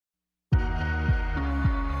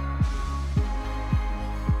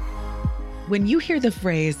When you hear the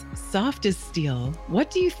phrase soft as steel,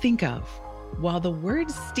 what do you think of? While the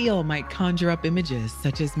word steel might conjure up images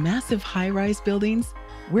such as massive high-rise buildings,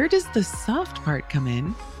 where does the soft part come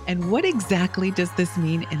in? And what exactly does this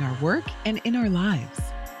mean in our work and in our lives?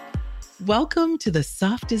 Welcome to the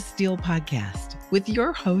Soft as Steel podcast with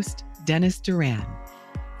your host, Dennis Doran,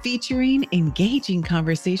 featuring engaging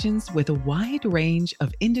conversations with a wide range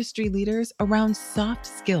of industry leaders around soft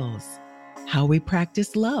skills, how we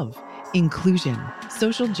practice love, inclusion,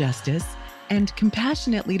 social justice, and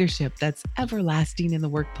compassionate leadership that's everlasting in the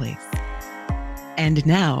workplace. And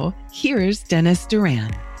now, here's Dennis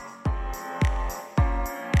Doran.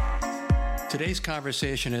 Today's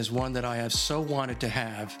conversation is one that I have so wanted to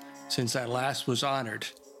have since I last was honored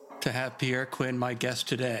to have Pierre Quinn, my guest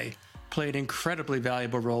today, play an incredibly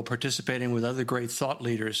valuable role participating with other great thought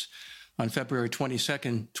leaders on February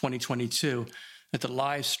 22nd, 2022, at the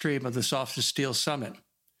live stream of the Soft as Steel Summit.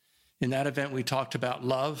 In that event, we talked about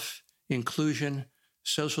love, inclusion,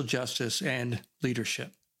 social justice, and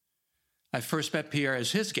leadership. I first met Pierre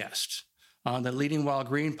as his guest on the Leading While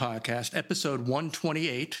Green podcast, episode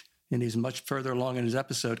 128, and he's much further along in his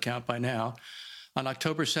episode count by now, on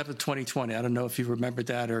October 7th, 2020. I don't know if you remembered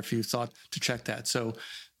that or if you thought to check that. So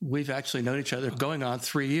we've actually known each other going on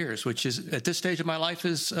 3 years, which is, at this stage of my life,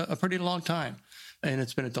 is a pretty long time, and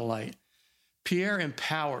it's been a delight. Pierre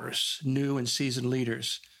empowers new and seasoned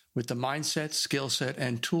leaders with the mindset, skill set,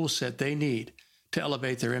 and tool set they need to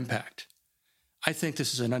elevate their impact. I think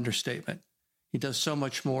this is an understatement. He does so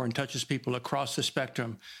much more and touches people across the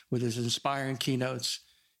spectrum with his inspiring keynotes,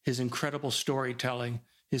 his incredible storytelling,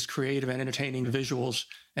 his creative and entertaining visuals,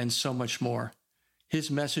 and so much more.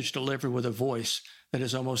 His message delivered with a voice that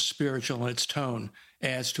is almost spiritual in its tone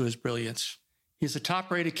adds to his brilliance. He's a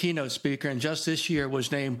top-rated keynote speaker, and just this year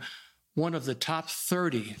was named one of the top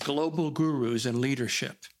 30 global gurus in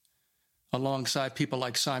leadership, alongside people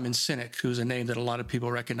like Simon Sinek, who's a name that a lot of people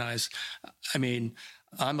recognize. I mean,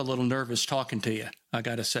 I'm a little nervous talking to you, I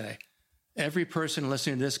got to say. Every person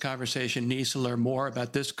listening to this conversation needs to learn more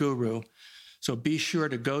about this guru, so be sure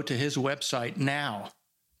to go to his website now,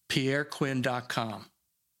 pierrequinn.com.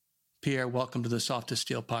 Pierre, welcome to the Soft as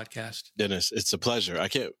Steel podcast. Dennis, it's a pleasure.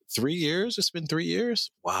 3 years? It's been 3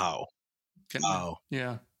 years? Wow. Wow.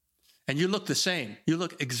 Yeah. And you look the same. You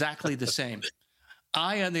look exactly the same.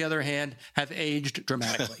 I, on the other hand, have aged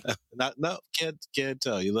dramatically. Can't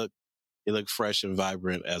tell. You look fresh and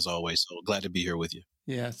vibrant as always. So glad to be here with you.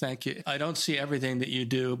 Yeah, thank you. I don't see everything that you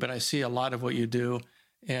do, but I see a lot of what you do.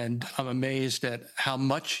 And I'm amazed at how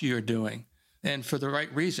much you're doing, and for the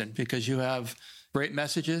right reason, because you have great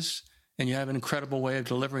messages and you have an incredible way of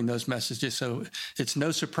delivering those messages. So it's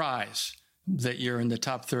no surprise that you're in the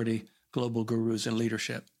top 30 global gurus in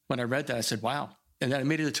leadership. When I read that, I said, wow. And then I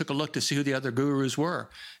immediately took a look to see who the other gurus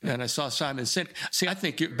were. And I saw Simon Sinek. See, I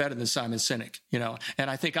think you're better than Simon Sinek,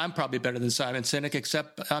 and I think I'm probably better than Simon Sinek,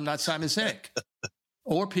 except I'm not Simon Sinek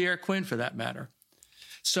or Pierre Quinn for that matter.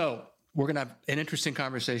 So we're going to have an interesting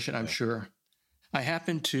conversation, I'm sure. I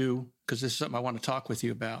happen to, because this is something I want to talk with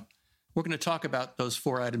you about, we're going to talk about those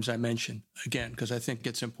 4 items I mentioned, again, because I think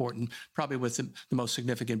it's important, probably with the most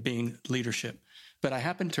significant being leadership. But I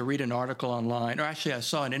happened to read an article online, or actually I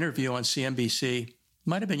saw an interview on CNBC,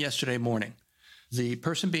 might have been yesterday morning. The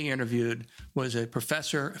person being interviewed was a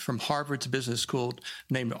professor from Harvard's Business School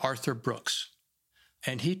named Arthur Brooks.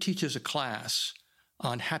 And he teaches a class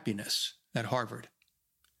on happiness at Harvard.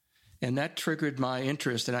 And that triggered my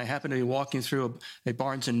interest. And I happened to be walking through a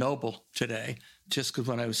Barnes & Noble today, just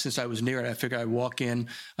because since I was near it, I figured I'd walk in.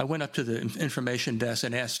 I went up to the information desk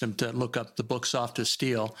and asked them to look up the book Soft as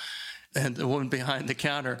Steel. And the woman behind the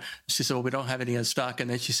counter, she said, well, we don't have any in stock. And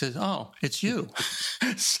then she says, oh, it's you.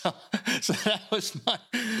 so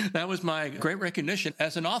that was my great recognition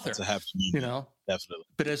as an author. That's a happy moment. Definitely.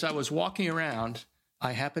 But as I was walking around,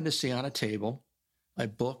 I happened to see on a table a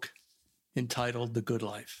book entitled The Good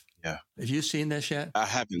Life. Yeah. Have you seen this yet? I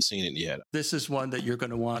haven't seen it yet. This is one that you're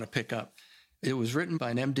going to want to pick up. It was written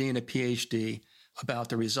by an MD and a PhD about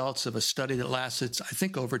the results of a study that lasted, I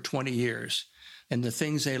think, over 20 years. And the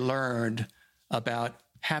things they learned about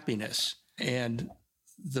happiness. And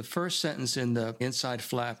the first sentence in the inside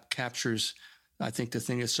flap captures, I think, the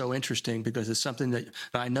thing that's so interesting because it's something that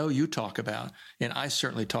I know you talk about, and I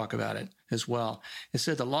certainly talk about it as well. It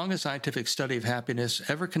said the longest scientific study of happiness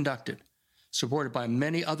ever conducted, supported by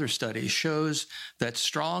many other studies, shows that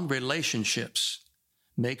strong relationships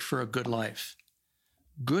make for a good life.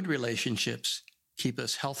 Good relationships keep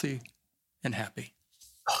us healthy and happy.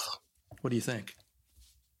 What do you think?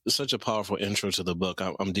 It's such a powerful intro to the book.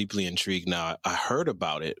 I'm deeply intrigued now. I heard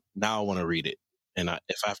about it. Now I want to read it. And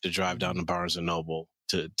if I have to drive down to Barnes & Noble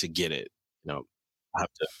to get it, I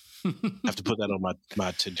have to put that on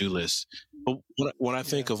my to-do list. But when I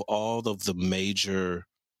think of all of the major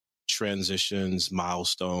transitions,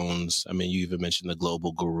 milestones, I mean, you even mentioned the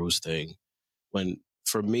global gurus thing.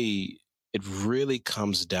 For me, it really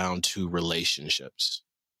comes down to relationships.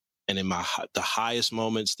 And in the highest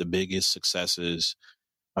moments, the biggest successes,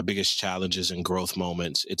 my biggest challenges and growth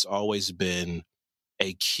moments, it's always been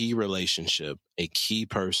a key relationship, a key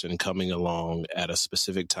person coming along at a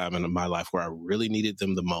specific time in my life where I really needed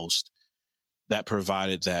them the most, that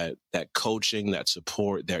provided that coaching, that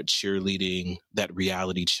support, that cheerleading, that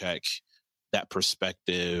reality check, that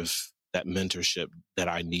perspective, that mentorship that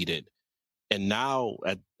I needed. And now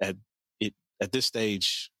at this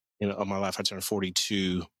stage, of my life, I turned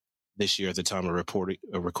 42 this year at the time of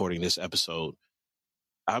recording this episode.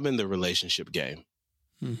 I'm in the relationship game.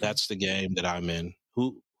 Mm-hmm. That's the game that I'm in.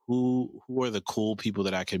 Who are the cool people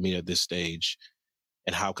that I can meet at this stage,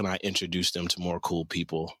 and how can I introduce them to more cool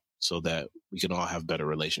people so that we can all have better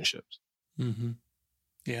relationships? Mm-hmm.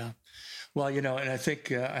 Yeah. Well, and I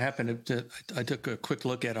think I took a quick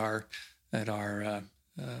look at our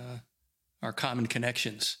common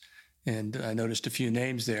connections, and I noticed a few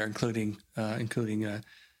names there, including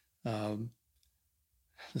let's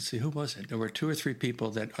see, who was it? There were 2 or 3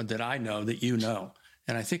 people that I know that you know.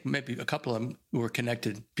 And I think maybe a couple of them were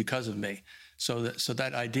connected because of me. So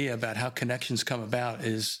that idea about how connections come about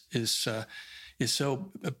is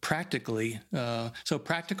so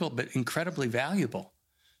practical, but incredibly valuable.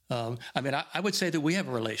 I would say that we have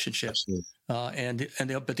a relationship, but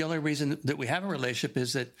the only reason that we have a relationship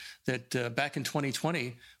is that back in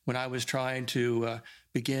 2020, when I was trying to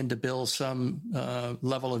begin to build some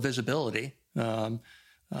level of visibility.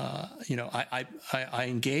 I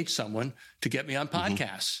engaged someone to get me on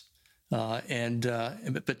podcasts, but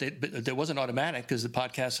there wasn't automatic, because the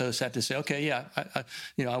podcast host had to say, okay, yeah, I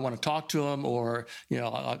want to talk to him, or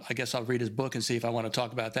I guess I'll read his book and see if I want to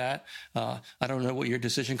talk about that. I don't know what your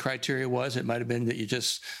decision criteria was. It might have been that you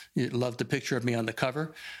loved the picture of me on the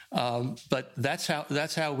cover, but that's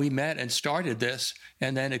how we met and started this,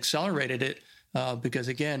 and then accelerated it. Because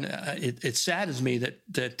again, it saddens me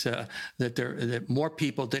that more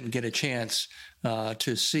people didn't get a chance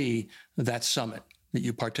to see that summit that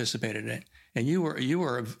you participated in, and you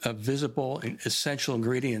were a visible and essential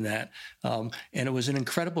ingredient in that. And it was an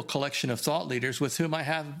incredible collection of thought leaders with whom I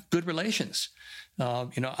have good relations.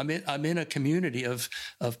 I'm in a community of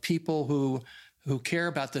people who care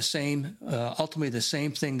about ultimately the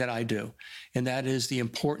same thing that I do, and that is the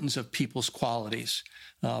importance of people's qualities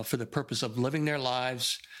for the purpose of living their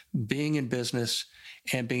lives, being in business,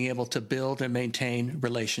 and being able to build and maintain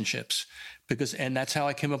relationships. And that's how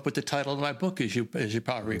I came up with the title of my book, as you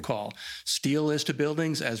probably recall. Steel is to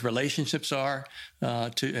buildings as relationships are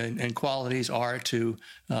and qualities are to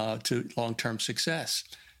long-term success.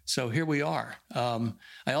 So here we are.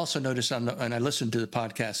 I also noticed and I listened to the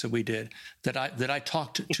podcast that we did, that I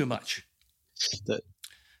talked too much.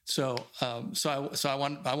 So I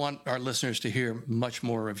want our listeners to hear much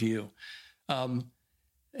more of you.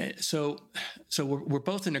 So we're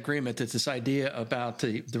both in agreement that this idea about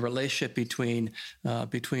the relationship between or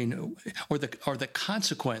the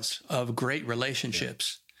consequence of great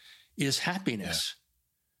relationships is happiness.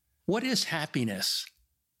 Yeah. What is happiness?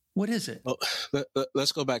 What is it? Well,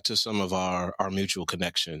 let's go back to some of our mutual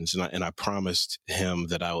connections, and I promised him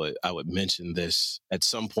that I would mention this at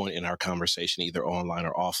some point in our conversation, either online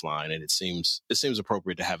or offline. And it seems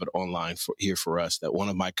appropriate to have it online for us. That one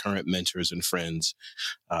of my current mentors and friends,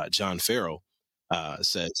 John Farrell,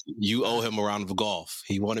 says you owe him a round of golf.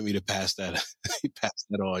 He wanted me to pass that. He passed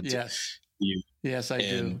that on to you. Yes, I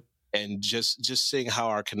do. And just seeing how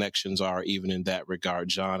our connections are, even in that regard,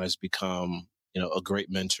 John has become a great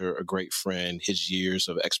mentor, a great friend, his years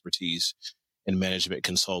of expertise in management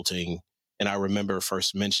consulting. And I remember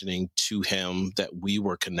first mentioning to him that we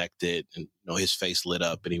were connected, and his face lit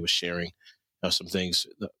up, and he was sharing some things,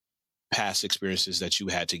 past experiences that you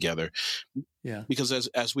had together. Yeah. Because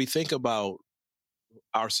as we think about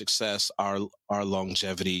our success, our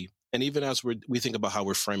longevity, and even as we think about how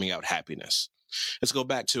we're framing out happiness, let's go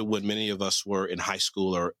back to when many of us were in high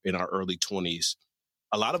school or in our early 20s.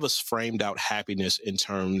 A lot of us framed out happiness in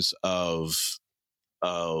terms of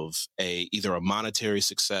either a monetary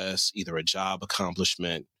success, either a job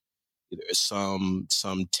accomplishment, either some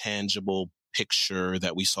tangible picture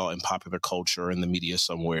that we saw in popular culture in the media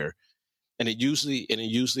somewhere. And it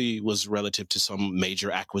usually was relative to some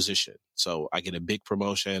major acquisition. So I get a big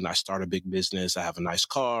promotion, I start a big business, I have a nice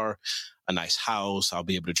car, a nice house, I'll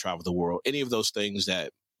be able to travel the world. Any of those things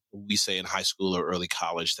that we say in high school or early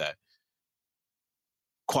college that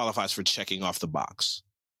qualifies for checking off the box.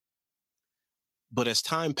 But as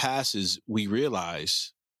time passes, we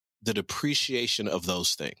realize the depreciation of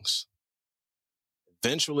those things.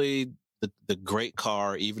 Eventually, the great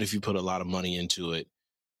car, even if you put a lot of money into it,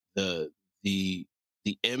 the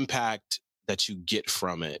impact that you get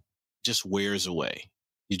from it just wears away.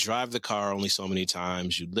 You drive the car only so many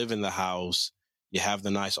times. You live in the house. You have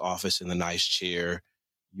the nice office and the nice chair.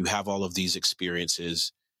 You have all of these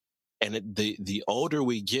experiences. And the older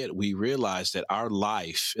we get, we realize that our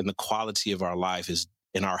life and the quality of our life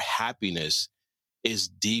and our happiness is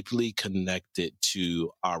deeply connected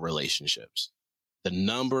to our relationships. The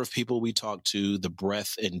number of people we talk to, the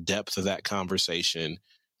breadth and depth of that conversation,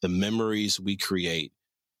 the memories we create.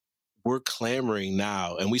 We're clamoring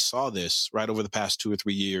now, and we saw this right over the past 2 or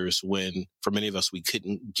 3 years when, for many of us, we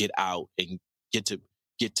couldn't get out and get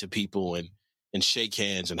to people and shake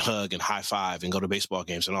hands and hug and high five and go to baseball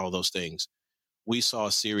games and all of those things. We saw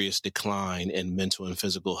a serious decline in mental and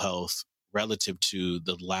physical health relative to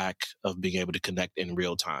the lack of being able to connect in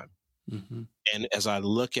real time. Mm-hmm. And as I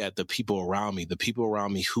look at the people around me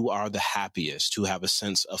who are the happiest, who have a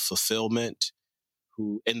sense of fulfillment,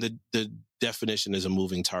 and the definition is a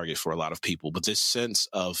moving target for a lot of people, but this sense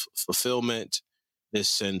of fulfillment, this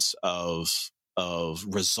sense of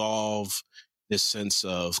resolve, this sense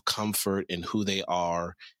of comfort in who they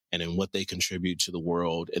are and in what they contribute to the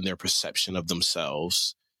world and their perception of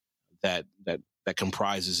themselves, that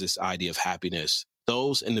comprises this idea of happiness.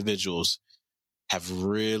 Those individuals have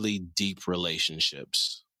really deep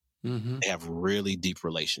relationships. Mm-hmm. They have really deep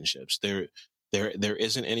relationships. There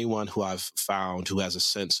isn't anyone who I've found who has a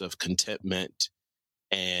sense of contentment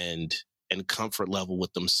and comfort level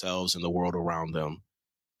with themselves and the world around them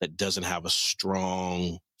that doesn't have a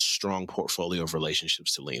strong portfolio of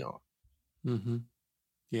relationships to lean on. Mm-hmm.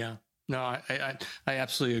 Yeah. No, I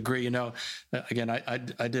absolutely agree. Again, I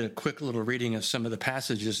did a quick little reading of some of the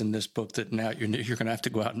passages in this book that now you're going to have to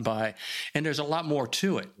go out and buy, and there's a lot more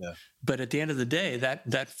to it. Yeah. But at the end of the day,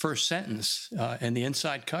 that first sentence and the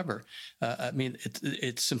inside cover,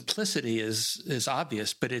 its simplicity is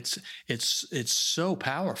obvious, but it's so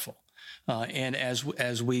powerful. And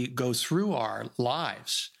as we go through our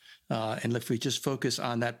lives. And if we just focus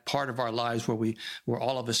on that part of our lives where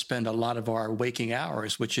all of us spend a lot of our waking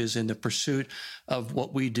hours, which is in the pursuit of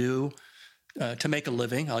what we do to make a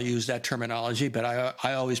living. I'll use that terminology, but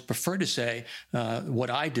I always prefer to say what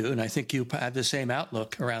I do, and I think you have the same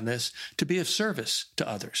outlook around this, to be of service to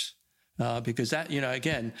others. Because that,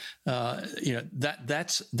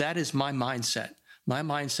 that is my mindset. My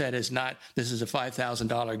mindset is not, this is a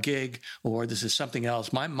 $5,000 gig or this is something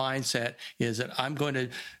else. My mindset is that I'm going to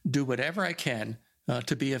do whatever I can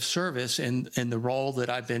to be of service in the role that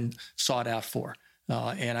I've been sought out for.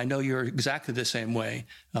 And I know you're exactly the same way.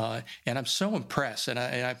 And I'm so impressed. And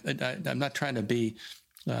I'm not trying to be,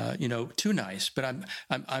 too nice, but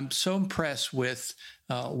I'm so impressed with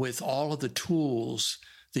all of the tools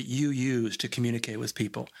that you use to communicate with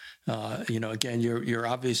people. Again, you're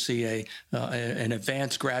obviously an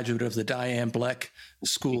advanced graduate of the Diane Bleck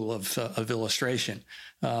School of Illustration,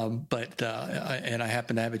 but I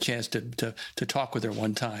happen to have a chance to talk with her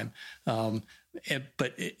one time.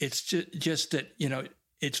 But it's just that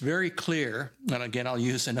it's very clear, and again, I'll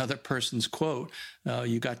use another person's quote.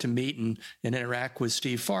 You got to meet and interact with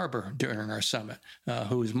Steve Farber during our summit,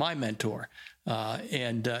 who is my mentor.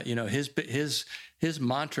 His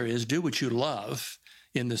mantra is do what you love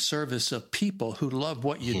in the service of people who love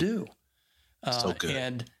what you do. So good.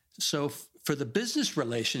 And so for the business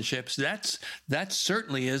relationships, that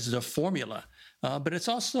certainly is the formula. But it's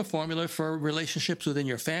also a formula for relationships within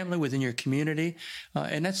your family, within your community.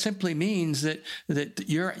 And that simply means that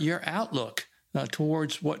your outlook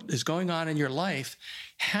towards what is going on in your life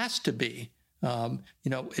has to be,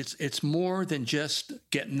 it's more than just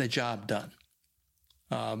getting the job done.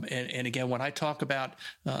 And again, when I talk about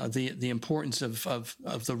the importance of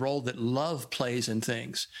the role that love plays in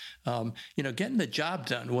things, getting the job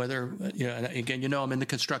done, whether, again, I'm in the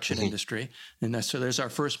construction industry, and so there's our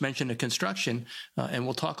first mention of construction, and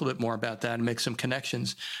we'll talk a little bit more about that and make some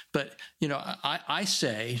connections. But, I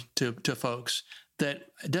say to folks that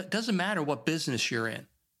it doesn't matter what business you're in.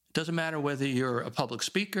 It doesn't matter whether you're a public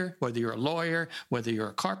speaker, whether you're a lawyer, whether you're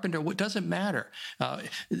a carpenter. It doesn't matter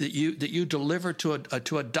that you deliver to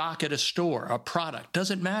a dock at a store, a product.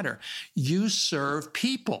 Doesn't matter. You serve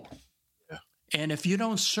people, and if you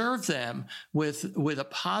don't serve them with a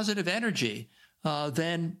positive energy,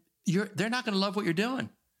 then they're not going to love what you're doing.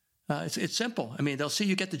 It's simple. I mean, they'll see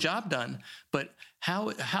you get the job done, but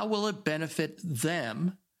how will it benefit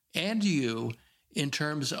them and you in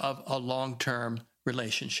terms of a long-term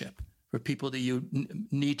relationship, for people that you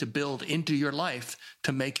need to build into your life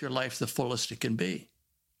to make your life the fullest it can be.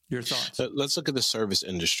 Your thoughts? Let's look at the service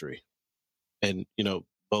industry. And,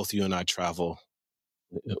 both you and I travel.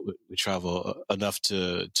 We travel enough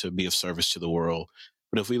to be of service to the world.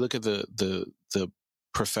 But if we look at the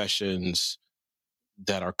professions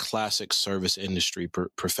that are classic service industry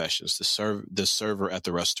professions, the server at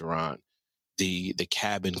the restaurant, the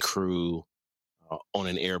cabin crew on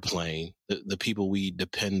an airplane, the people we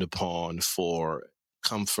depend upon for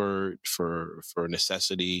comfort, for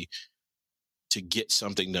necessity, to get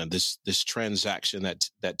something done, this transaction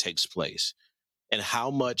that takes place, and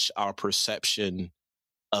how much our perception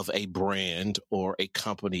of a brand or a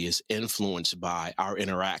company is influenced by our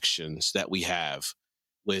interactions that we have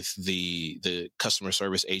with the customer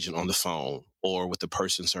service agent on the phone, or with the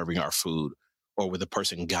person serving our food, or with the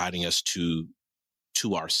person guiding us to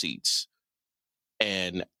our seats,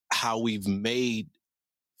 and how we've made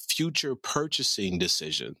future purchasing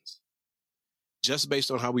decisions just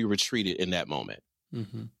based on how we were treated in that moment.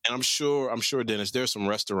 Mm-hmm. And I'm sure, Dennis, there's some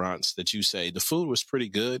restaurants that you say the food was pretty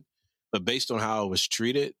good, but based on how I was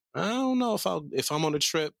treated, I don't know if I'm on a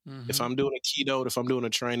trip, mm-hmm. if I'm doing a keynote, if I'm doing a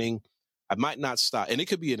training, I might not stop. And it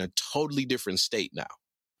could be in a totally different state now.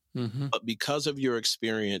 Mm-hmm. But because of your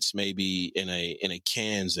experience, maybe in a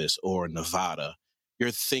Kansas or Nevada,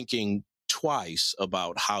 you're thinking twice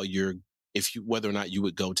about whether or not you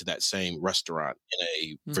would go to that same restaurant in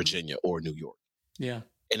a mm-hmm. Virginia or New York. Yeah.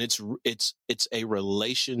 And it's a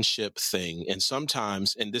relationship thing. And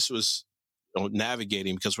sometimes, and this was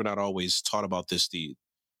navigating, because we're not always taught about this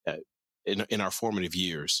in our formative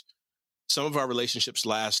years. Some of our relationships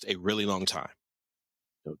last a really long time,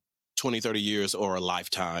 20, 30 years or a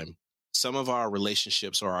lifetime. Some of our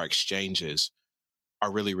relationships or our exchanges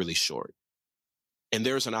are really, really short. And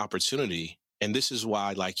there's an opportunity. And this is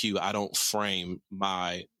why, like you, I don't frame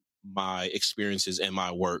my experiences and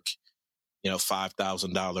my work,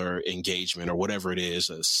 $5,000 engagement or whatever it is,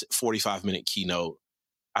 a 45-minute keynote.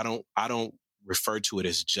 I don't refer to it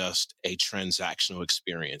as just a transactional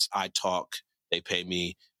experience. I talk, they pay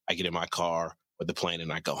me, I get in my car or the plane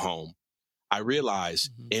and I go home. I realize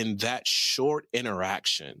mm-hmm. in that short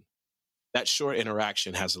interaction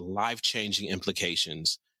has life-changing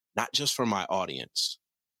implications, not just for my audience,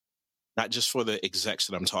 not just for the execs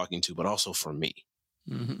that I'm talking to, but also for me.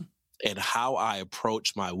 Mm-hmm. And how I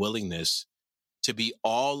approach my willingness to be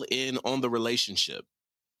all in on the relationship.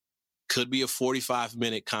 Could be a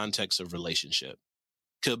 45-minute context of relationship.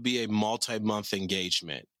 Could be a multi-month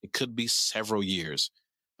engagement. It could be several years.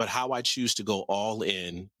 But how I choose to go all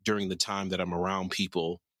in during the time that I'm around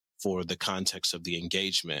people for the context of the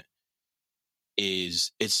engagement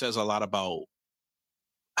it says a lot about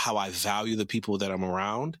how I value the people that I'm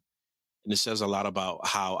around. And it says a lot about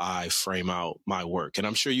how I frame out my work. And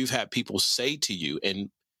I'm sure you've had people say to you, and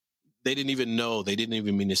they didn't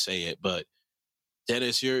even mean to say it, but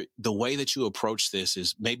Dennis, the way that you approach this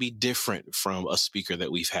is maybe different from a speaker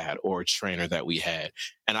that we've had or a trainer that we had.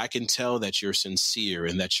 And I can tell that you're sincere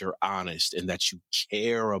and that you're honest and that you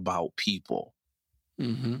care about people.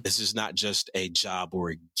 Mm-hmm. This is not just a job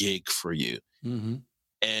or a gig for you. Mm-hmm.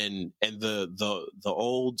 And the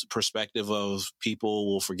old perspective of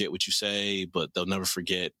people will forget what you say, but they'll never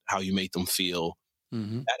forget how you make them feel.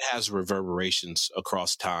 Mm-hmm. That has reverberations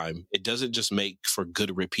across time. It doesn't just make for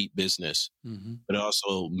good repeat business, mm-hmm. but it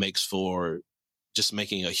also makes for just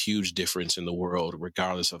making a huge difference in the world,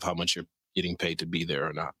 regardless of how much you're getting paid to be there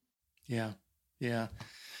or not. Yeah. Yeah.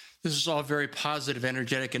 This is all very positive,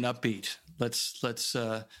 energetic, and upbeat. Let's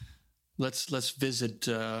visit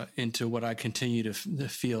into what I continue to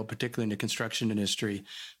feel, particularly in the construction industry,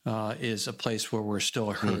 is a place where we're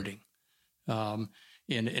still hurting. Mm-hmm.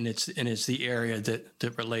 And it's the area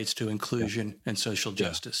that relates to inclusion and social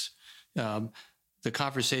justice. The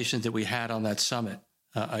conversations that we had on that summit,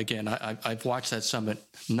 again, I've watched that summit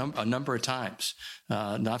a number of times,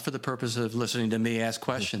 not for the purpose of listening to me ask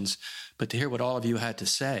questions, but to hear what all of you had to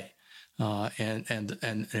say.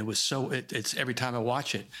 And it was it's every time I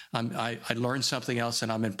watch it, I learn something else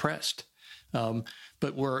and I'm impressed.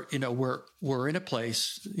 But we're in a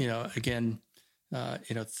place, again.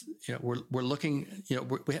 We're looking,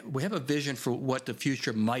 we have a vision for what the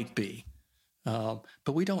future might be,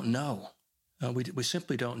 but we don't know. We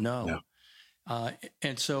simply don't know. Yeah.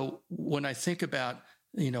 And so when I think about,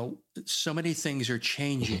 so many things are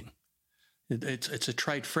changing. It's a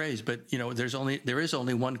trite phrase, but there is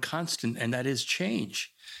only one constant, and that is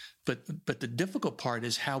change. But the difficult part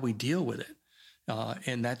is how we deal with it,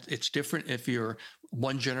 and that it's different if you're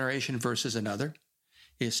one generation versus another.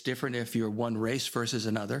 It's different if you're one race versus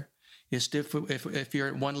another. is different if you're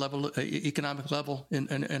at one level, economic level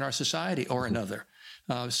in our society or another.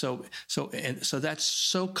 So that's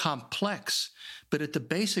so complex. But at the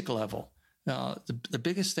basic level, the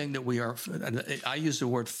biggest thing that I use the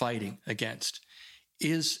word fighting against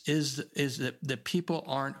is that people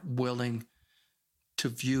aren't willing to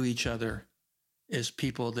view each other as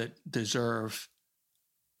people that deserve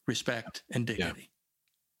respect and dignity. Yeah.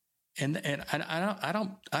 And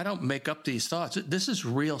I don't make up these thoughts. This is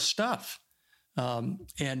real stuff.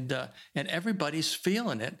 And everybody's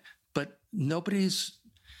feeling it, but nobody's,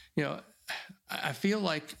 I feel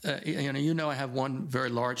like, I have one very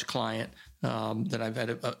large client that I've had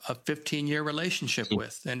a 15-year relationship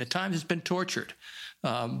with, and at times it's been tortured.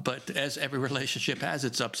 But as every relationship has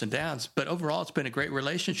its ups and downs, but overall it's been a great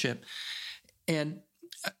relationship. And,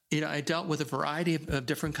 I dealt with a variety of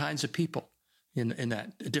different kinds of people in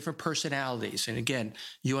that, different personalities. And again,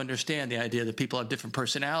 you understand the idea that people have different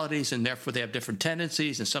personalities and therefore they have different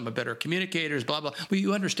tendencies, and some are better communicators, blah, blah. Well,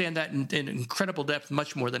 you understand that in incredible depth,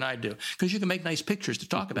 much more than I do, because you can make nice pictures to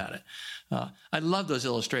talk about it. I love those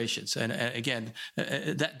illustrations. And again,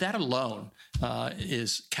 that alone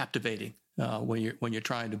is captivating when you're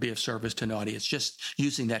trying to be of service to an audience, just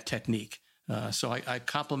using that technique. So I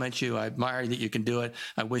compliment you. I admire that you can do it.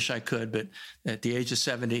 I wish I could, but at the age of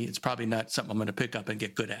 70, it's probably not something I'm going to pick up and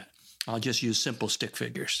get good at. I'll just use simple stick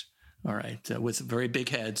figures, all right, with very big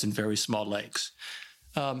heads and very small legs.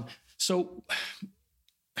 So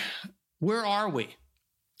where are we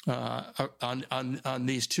on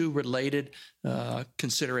these two related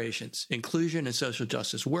considerations, inclusion and social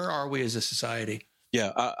justice? Where are we as a society?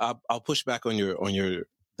 Yeah, I'll push back on the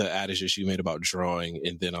adages you made about drawing,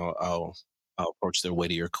 and then I'll approach the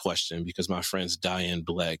weightier question, because my friends Diane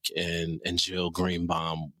Bleck and Jill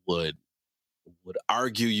Greenbaum would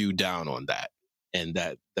argue you down on that, and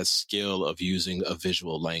that skill of using a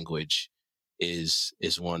visual language is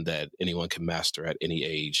one that anyone can master at any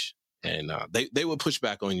age, and they would push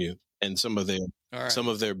back on you. And some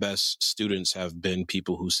of their best students have been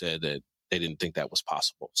people who said that they didn't think that was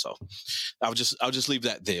possible. So I'll just leave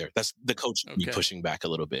that there. That's the coach me pushing back a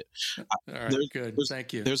little bit. All right, good.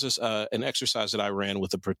 Thank you. There's this an exercise that I ran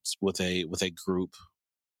with a group.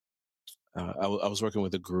 I was working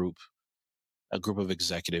with a group of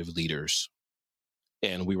executive leaders,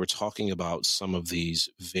 and we were talking about some of these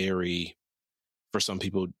very, for some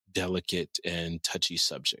people, delicate and touchy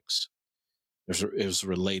subjects. It was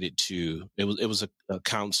related to it was a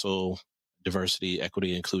council. Diversity,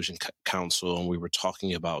 Equity, Inclusion Council, and we were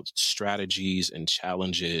talking about strategies and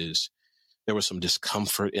challenges. There was some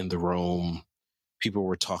discomfort in the room. People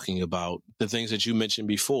were talking about the things that you mentioned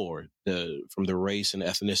before, from the race and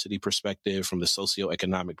ethnicity perspective, from the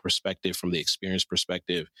socioeconomic perspective, from the experience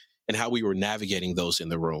perspective, and how we were navigating those in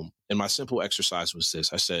the room. And my simple exercise was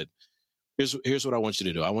this. I said, here's what I want you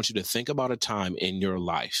to do. I want you to think about a time in your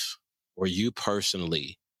life where you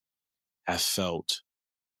personally have felt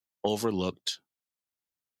overlooked,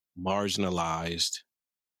 marginalized,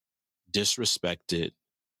 disrespected,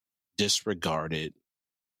 disregarded,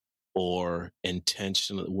 or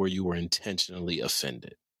where you were intentionally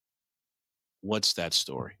offended. What's that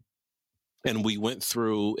story? And we went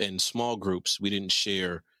through in small groups. We didn't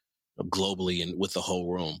share globally and with the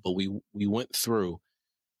whole room, but we went through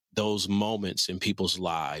those moments in people's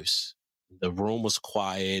lives. The room was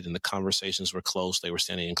quiet and the conversations were close. They were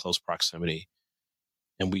standing in close proximity.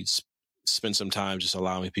 And we spent some time just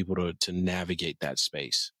allowing people to navigate that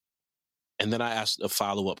space. And then I asked a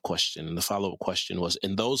follow-up question. And the follow-up question was,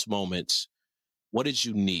 in those moments, what did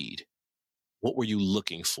you need? What were you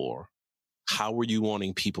looking for? How were you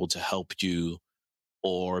wanting people to help you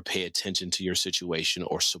or pay attention to your situation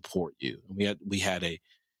or support you? We had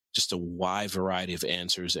just a wide variety of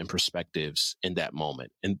answers and perspectives in that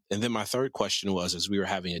moment. And then my third question was, as we were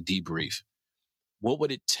having a debrief, what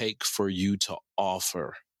would it take for you to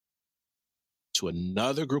offer to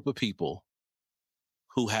another group of people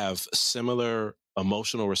who have similar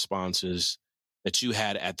emotional responses that you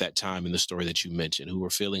had at that time in the story that you mentioned, who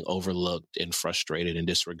were feeling overlooked and frustrated and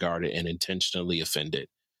disregarded and intentionally offended?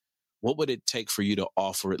 What would it take for you to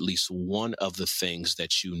offer at least one of the things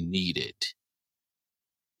that you needed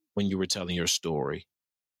when you were telling your story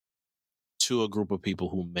to a group of people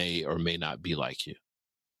who may or may not be like you?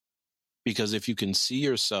 Because if you can see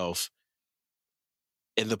yourself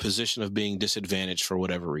in the position of being disadvantaged for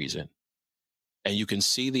whatever reason, and you can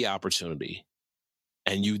see the opportunity,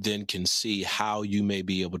 and you then can see how you may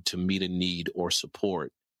be able to meet a need or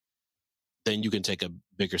support, then you can take a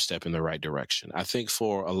bigger step in the right direction. I think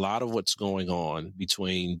for a lot of what's going on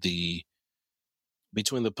between the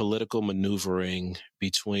political maneuvering,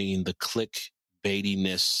 between the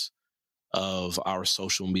clickbaitiness of our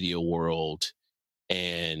social media world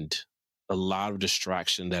and a lot of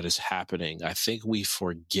distraction that is happening, I think we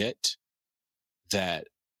forget that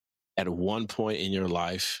at one point in your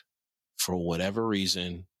life, for whatever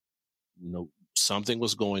reason, something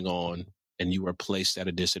was going on and you were placed at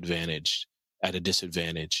a disadvantage,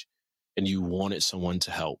 and you wanted someone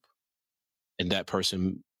to help, and that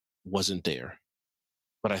person wasn't there.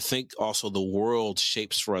 But I think also the world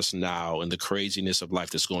shapes for us now and the craziness of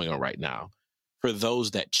life that's going on right now. For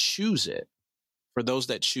those that choose it,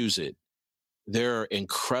 there are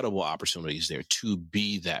incredible opportunities there to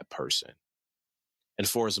be that person. And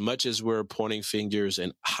for as much as we're pointing fingers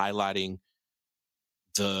and highlighting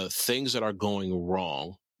the things that are going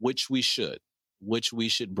wrong, which we should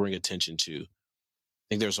bring attention to, I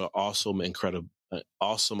think there's an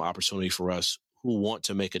awesome opportunity for us who want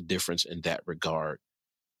to make a difference in that regard,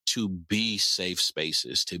 to be safe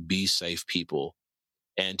spaces, to be safe people,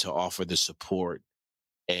 and to offer the support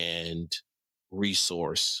and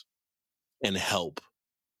resource and help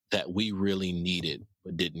that we really needed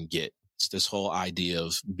but didn't get. It's this whole idea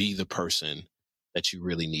of be the person that you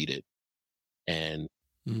really needed and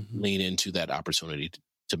lean into that opportunity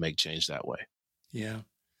to make change that way. Yeah.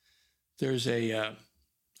 There's a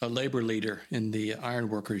labor leader in the Iron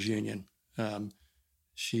Workers Union.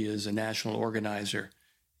 She is a national organizer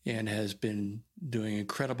and has been doing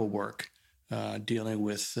incredible work dealing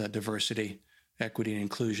with diversity, equity, and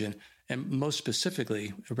inclusion, and most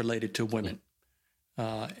specifically related to women.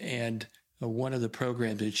 And one of the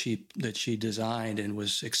programs that she designed and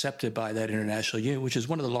was accepted by that international union, which is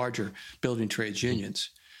one of the larger building trades unions,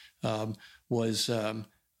 was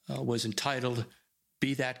entitled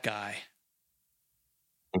 "Be That Guy."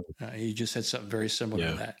 You just said something very similar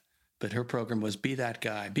to that, but her program was "Be That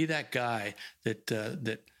Guy." Be that guy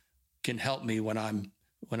that can help me when I'm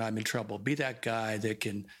in trouble. Be that guy that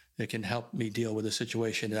can help me deal with a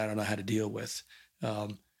situation that I don't know how to deal with.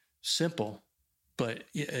 Simple, but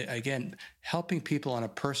again, helping people on a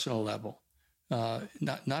personal level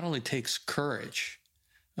not only takes courage,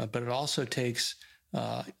 but it also takes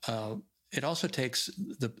the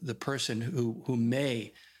person who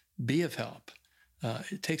may be of help.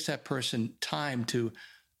 It takes that person time to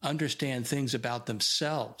understand things about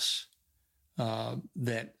themselves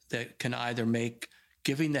that can either make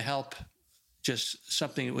giving the help just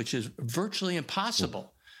something which is virtually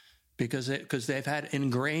impossible, because they've had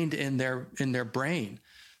ingrained in their brain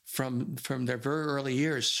from their very early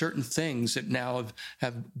years certain things that now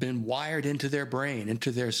have been wired into their brain,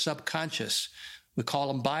 into their subconscious. We call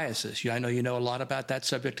them biases. I know you know a lot about that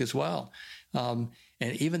subject as well. And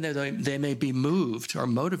even though they may be moved or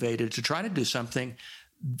motivated to try to do something,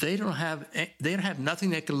 they don't have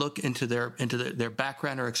nothing that can look into their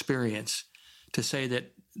background or experience to say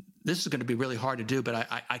that this is going to be really hard to do, but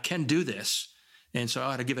I can do this, and so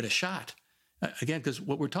I ought to give it a shot. Again, because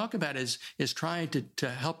what we're talking about is trying to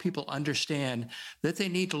help people understand that they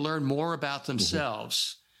need to learn more about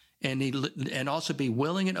themselves, and also be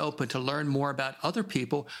willing and open to learn more about other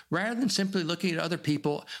people, rather than simply looking at other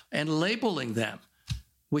people and labeling them,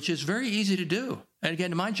 which is very easy to do. And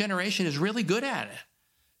again, my generation is really good at it.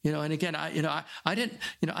 And again, I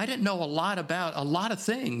didn't know a lot about a lot of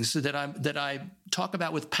things that I talk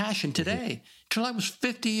about with passion today until I was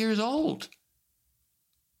 50 years old.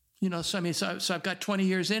 So I've got 20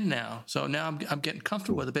 years in now. So now I'm getting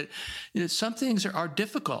comfortable with it. But some things are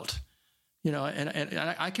difficult. And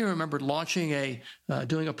I can remember launching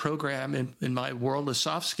doing a program in my world of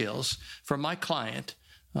soft skills for my client,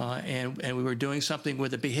 and we were doing something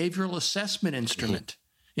with a behavioral assessment instrument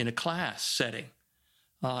in a class setting.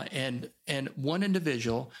 And one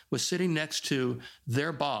individual was sitting next to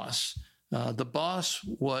their boss. The boss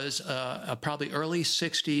was a probably early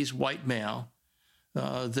 60s white male.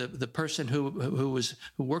 The person who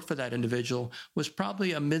worked for that individual was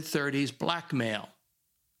probably a mid-30s black male.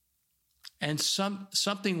 And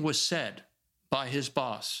something was said by his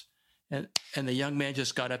boss, and the young man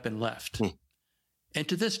just got up and left. And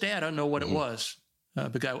to this day, I don't know what it was.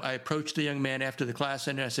 Because I approached the young man after the class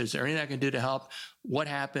ended. I said, "Is there anything I can do to help? What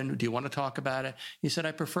happened? Do you want to talk about it?" He said,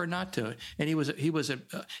 "I prefer not to." And he was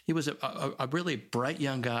a really bright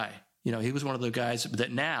young guy. He was one of the guys that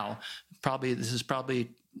now, this is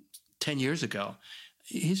probably 10 years ago,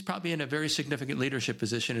 he's probably in a very significant leadership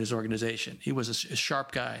position in his organization. He was a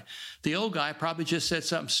sharp guy. The old guy probably just said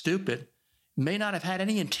something stupid, may not have had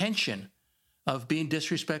any intention of being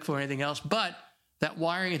disrespectful or anything else, but that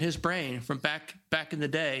wiring in his brain from back in the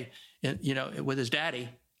day, with his daddy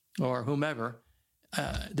or whomever,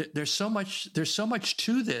 there's so much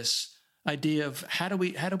to this idea of how do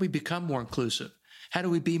we become more inclusive? How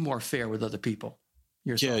do we be more fair with other people?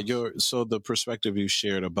 Your Yeah, thoughts. so the perspective you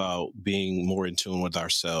shared about being more in tune with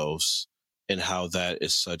ourselves and how that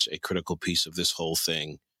is such a critical piece of this whole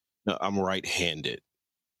thing. Now, I'm right-handed.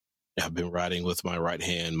 I've been writing with my right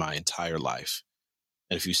hand my entire life.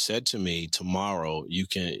 And if you said to me tomorrow, you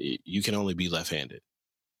can only be left-handed,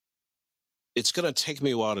 it's going to take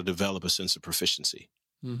me a while to develop a sense of proficiency.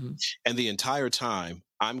 Mm-hmm. And the entire time,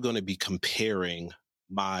 I'm going to be comparing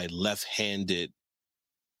my left-handed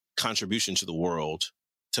contribution to the world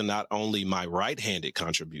to not only my right-handed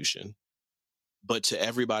contribution, but to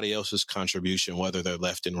everybody else's contribution, whether they're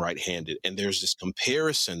left and right-handed. And there's this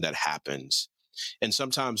comparison that happens. And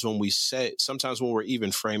sometimes when we're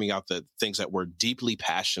even framing out the things that we're deeply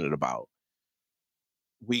passionate about,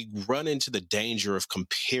 we run into the danger of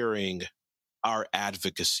comparing our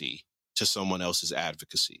advocacy to someone else's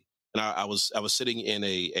advocacy. And I was sitting in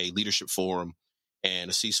a leadership forum,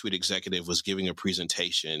 and a C-suite executive was giving a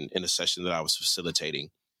presentation in a session that I was facilitating.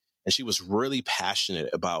 And she was really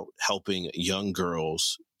passionate about helping young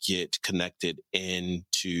girls get connected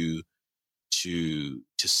into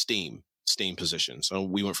STEAM positions. So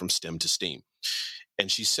we went from STEM to STEAM.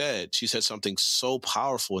 And she said something so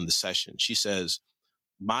powerful in the session. She says,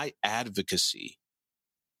 my advocacy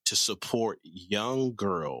to support young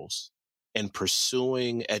girls in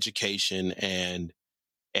pursuing education and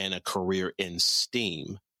a career in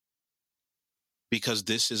STEAM, because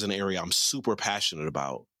this is an area I'm super passionate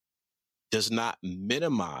about, does not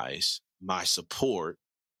minimize my support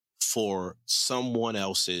for someone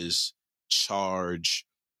else's charge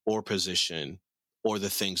or position or the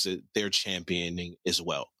things that they're championing as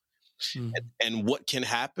well. Mm. And what can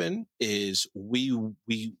happen is we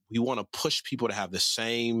want to push people to have the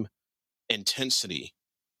same intensity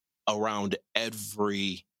around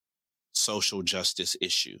every social justice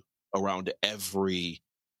issue, around every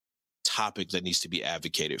topic that needs to be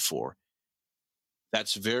advocated for.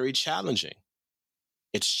 That's very challenging.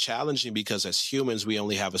 It's challenging because as humans, we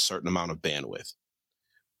only have a certain amount of bandwidth.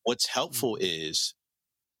 What's helpful is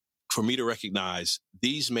for me to recognize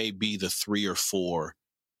these may be the 3 or 4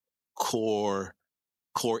 core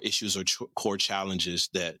issues or core challenges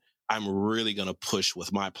that I'm really going to push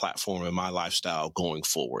with my platform and my lifestyle going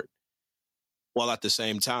forward. While at the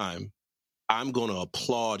same time, I'm going to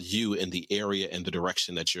applaud you in the area and the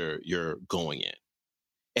direction that you're going in.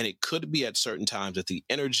 And it could be at certain times that the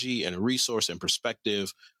energy and resource and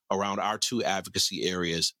perspective around our 2 advocacy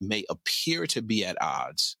areas may appear to be at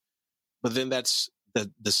odds. But then that's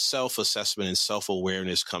the self-assessment and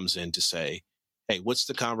self-awareness comes in to say, hey, what's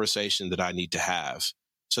the conversation that I need to have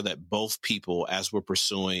so that both people, as we're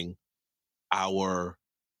pursuing our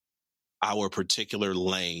particular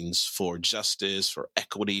lanes for justice, for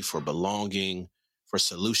equity, for belonging, for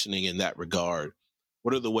solutioning in that regard,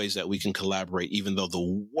 what are the ways that we can collaborate, even though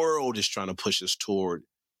the world is trying to push us toward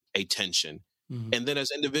a tension? Mm-hmm. And then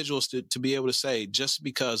as individuals to be able to say, just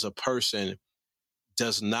because a person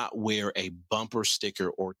does not wear a bumper sticker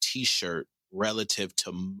or T-shirt relative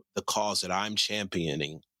to the cause that I'm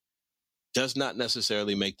championing does not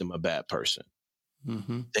necessarily make them a bad person.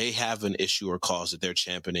 Mm-hmm. They have an issue or cause that they're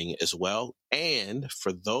championing as well. And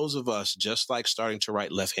for those of us just like starting to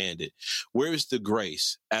write left-handed, where is the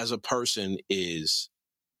grace as a person is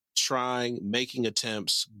trying, making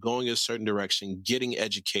attempts, going a certain direction, getting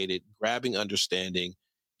educated, grabbing understanding,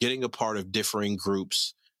 getting a part of differing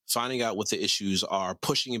groups, finding out what the issues are,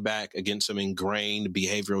 pushing back against some ingrained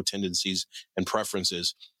behavioral tendencies and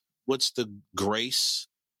preferences. What's the grace,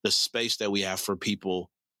 the space that we have for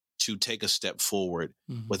people to take a step forward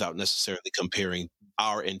without necessarily comparing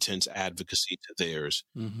our intense advocacy to theirs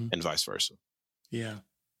and vice versa? Yeah,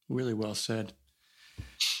 really well said.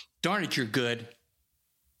 Darn it, you're good.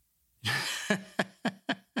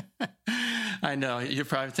 I know. You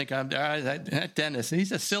probably think I'm that Dennis.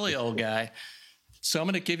 He's a silly old guy. So I'm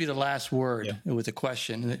going to give you the last word with a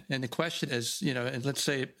question. And the question is, and let's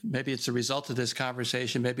say maybe it's a result of this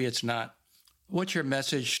conversation, maybe it's not. What's your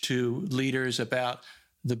message to leaders about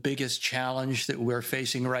the biggest challenge that we're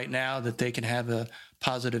facing right now that they can have a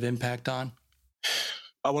positive impact on?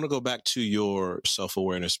 I want to go back to your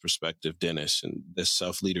self-awareness perspective, Dennis, and this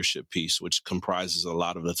self-leadership piece, which comprises a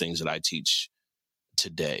lot of the things that I teach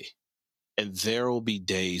today. And there will be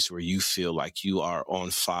days where you feel like you are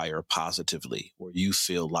on fire positively, where you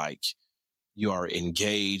feel like you are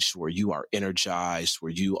engaged, where you are energized,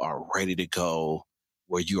 where you are ready to go,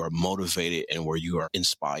 where you are motivated, and where you are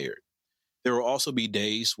inspired. There will also be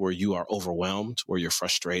days where you are overwhelmed, where you're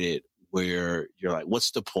frustrated, where you're like,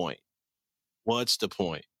 what's the point? What's the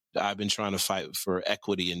point? I've been trying to fight for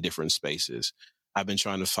equity in different spaces. I've been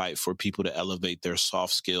trying to fight for people to elevate their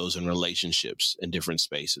soft skills and relationships in different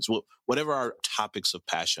spaces. Well, whatever our topics of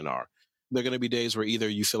passion are, there are going to be days where either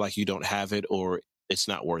you feel like you don't have it or it's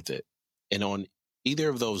not worth it. And on either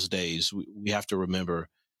of those days, we have to remember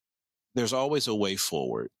there's always a way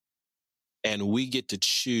forward. And we get to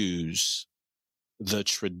choose the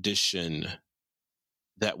tradition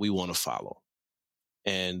that we want to follow.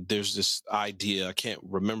 And there's this idea, I can't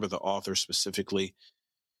remember the author specifically,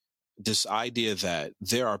 this idea that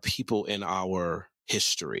there are people in our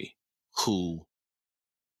history who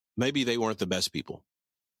maybe they weren't the best people.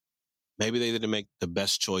 Maybe they didn't make the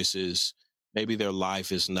best choices. Maybe their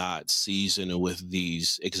life is not seasoned with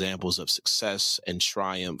these examples of success and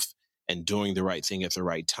triumph and doing the right thing at the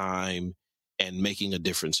right time and making a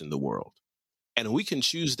difference in the world. And we can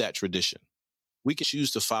choose that tradition. We can choose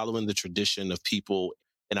to follow in the tradition of people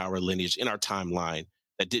in our lineage, in our timeline,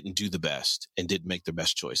 that didn't do the best and didn't make the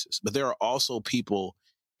best choices. But there are also people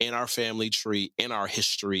in our family tree, in our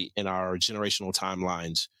history, in our generational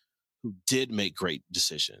timelines who did make great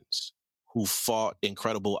decisions, who fought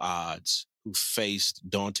incredible odds, who faced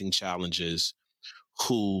daunting challenges,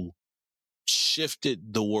 who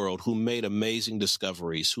shifted the world, who made amazing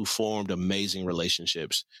discoveries, who formed amazing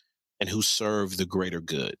relationships, and who served the greater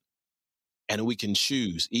good. And we can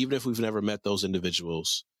choose, even if we've never met those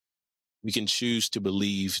individuals, we can choose to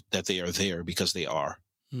believe that they are there because they are.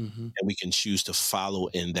 Mm-hmm. And we can choose to follow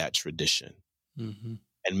in that tradition and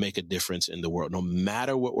make a difference in the world, no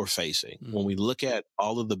matter what we're facing. Mm-hmm. When we look at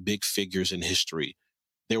all of the big figures in history,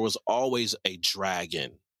 there was always a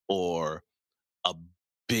dragon or a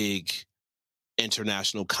big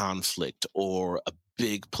international conflict or a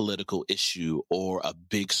big political issue or a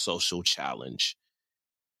big social challenge.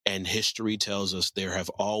 And history tells us there have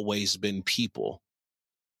always been people,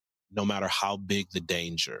 no matter how big the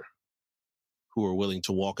danger, who are willing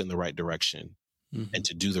to walk in the right direction and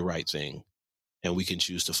to do the right thing. And we can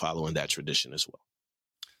choose to follow in that tradition as well.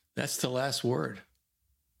 That's the last word.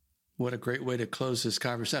 What a great way to close this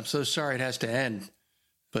conversation. I'm so sorry it has to end,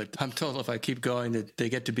 but I'm told if I keep going that they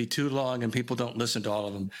get to be too long and people don't listen to all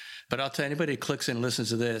of them. But I'll tell anybody who clicks in and listens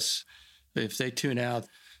to this, if they tune out,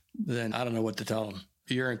 then I don't know what to tell them.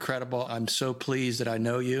 You're incredible. I'm so pleased that I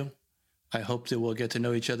know you. I hope that we'll get to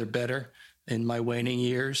know each other better in my waning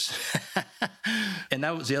years. And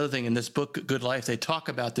that was the other thing in this book, Good Life. They talk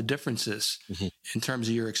about the differences in terms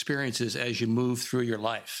of your experiences as you move through your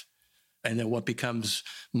life, and then what becomes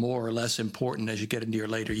more or less important as you get into your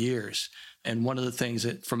later years. And one of the things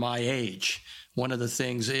that, for my age, one of the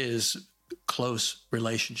things is close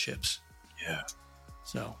relationships. Yeah.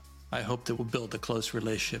 So I hope that we'll build a close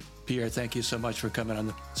relationship. Pierre, thank you so much for coming on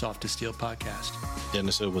the Soft as Steel podcast.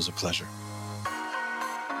 Dennis, it was a pleasure.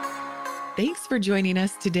 Thanks for joining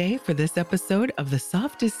us today for this episode of the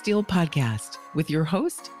Soft as Steel podcast with your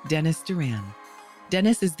host, Dennis Doran.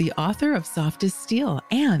 Dennis is the author of Soft as Steel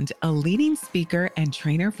and a leading speaker and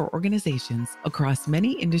trainer for organizations across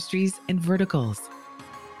many industries and verticals.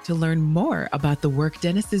 To learn more about the work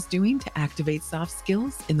Dennis is doing to activate soft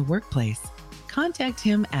skills in the workplace, contact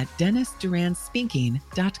him at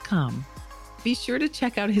DennisDuranSpeaking.com. Be sure to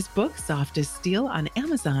check out his book, Soft as Steel, on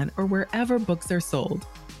Amazon or wherever books are sold.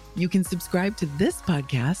 You can subscribe to this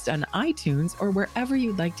podcast on iTunes or wherever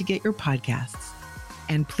you'd like to get your podcasts.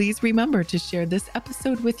 And please remember to share this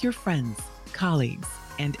episode with your friends, colleagues,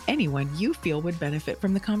 and anyone you feel would benefit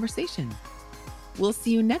from the conversation. We'll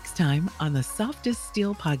see you next time on the Soft as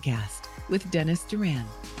Steel podcast with Dennis Doran.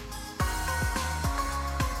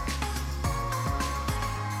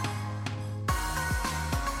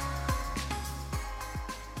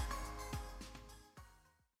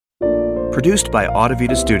 Produced by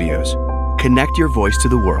Audivita Studios. Connect your voice to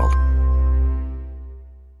the world.